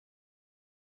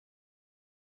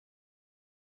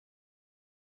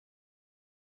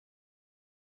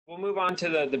We'll move on to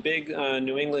the big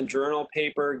New England Journal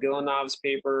paper, Gilanov's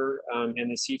paper, and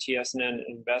the CTSN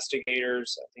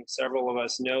investigators. I think several of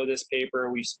us know this paper.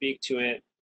 We speak to it.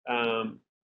 And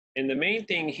the main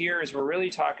thing here is we're really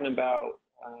talking about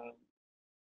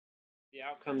the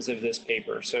outcomes of this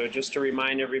paper. So just to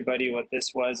remind everybody what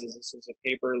this was, is this was a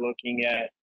paper looking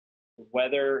at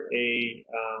whether a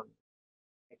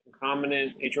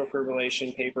concomitant atrial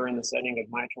fibrillation paper in the setting of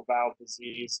mitral valve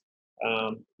disease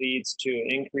leads to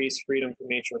increased freedom from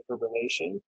atrial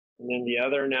fibrillation. And then the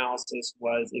other analysis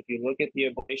was, if you look at the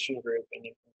ablation group and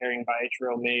you're comparing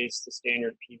biatrial maze to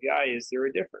standard PVI, is there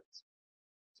a difference?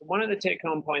 So one of the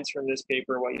take-home points from this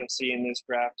paper, what you'll see in this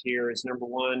graph here, is number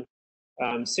one,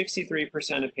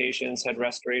 63% of patients had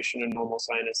restoration of normal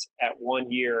sinus at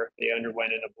 1 year if they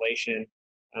underwent an ablation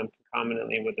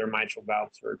concomitantly with their mitral valve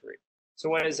surgery. So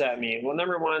what does that mean? Well,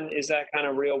 number one is that kind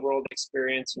of real-world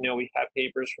experience. You know, we have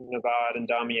papers from Navad and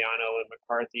Damiano and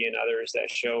McCarthy and others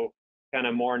that show kind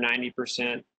of more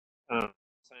 90%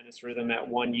 sinus rhythm at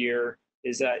 1 year.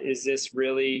 Is this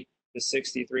really the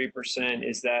 63%?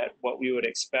 Is that what we would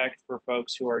expect for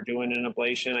folks who are doing an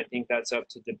ablation? I think that's up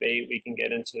to debate. We can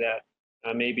get into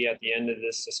that maybe at the end of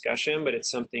this discussion, but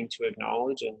it's something to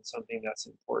acknowledge and something that's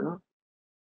important.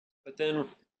 But then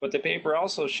what the paper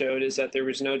also showed is that there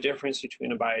was no difference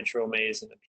between a biatrial maze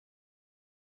and a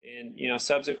And you know,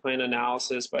 subsequent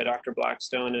analysis by Dr.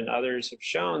 Blackstone and others have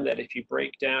shown that if you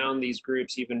break down these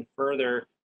groups even further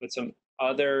with some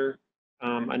other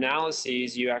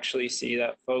analyses, you actually see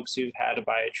that folks who've had a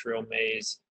biatrial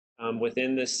maze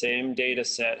within the same data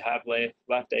set have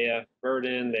left AF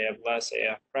burden, they have less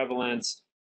AF prevalence.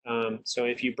 So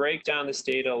if you break down this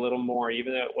data a little more,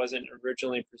 even though it wasn't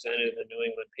originally presented in the New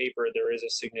England paper, there is a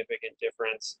significant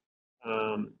difference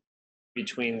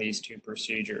between these two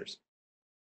procedures.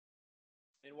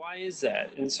 And why is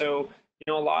that? And so,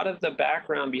 you know, a lot of the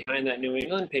background behind that New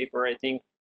England paper, I think,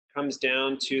 comes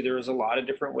down to there's a lot of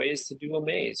different ways to do a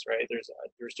maze, right?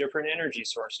 There's different energy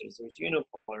sources. There's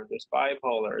unipolar, there's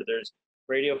bipolar, there's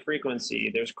radio frequency,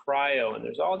 there's cryo, and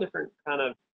there's all different kind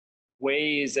of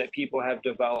ways that people have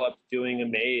developed doing a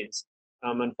maze.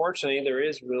 Unfortunately, there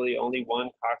is really only one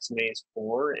Cox-Maze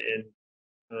 4,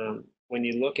 and when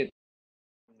you look at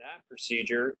that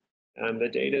procedure, the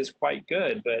data is quite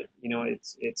good, but you know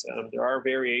there are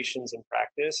variations in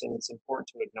practice, and it's important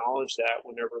to acknowledge that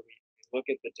whenever we look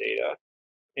at the data.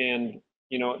 And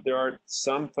you know, there are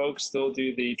some folks still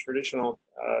do the traditional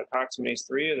Cox-Maze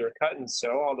 3, or they're cut and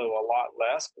sew, although a lot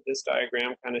less. But this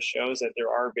diagram kind of shows that there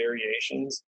are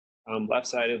variations: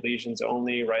 left-sided lesions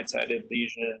only, right-sided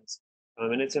lesions,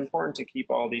 and it's important to keep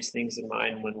all these things in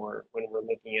mind when we're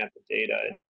looking at the data.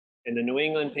 In the New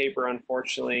England paper,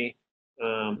 unfortunately,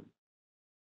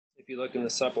 if you look in the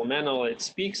supplemental, it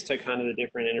speaks to kind of the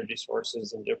different energy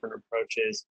sources and different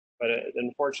approaches, but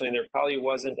unfortunately, there probably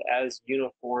wasn't as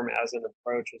uniform as an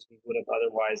approach as we would have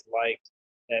otherwise liked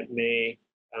that may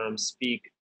speak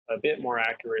a bit more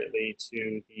accurately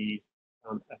to the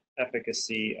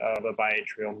efficacy of a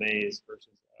biatrial maze versus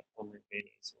a pulmonary vein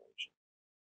isolation.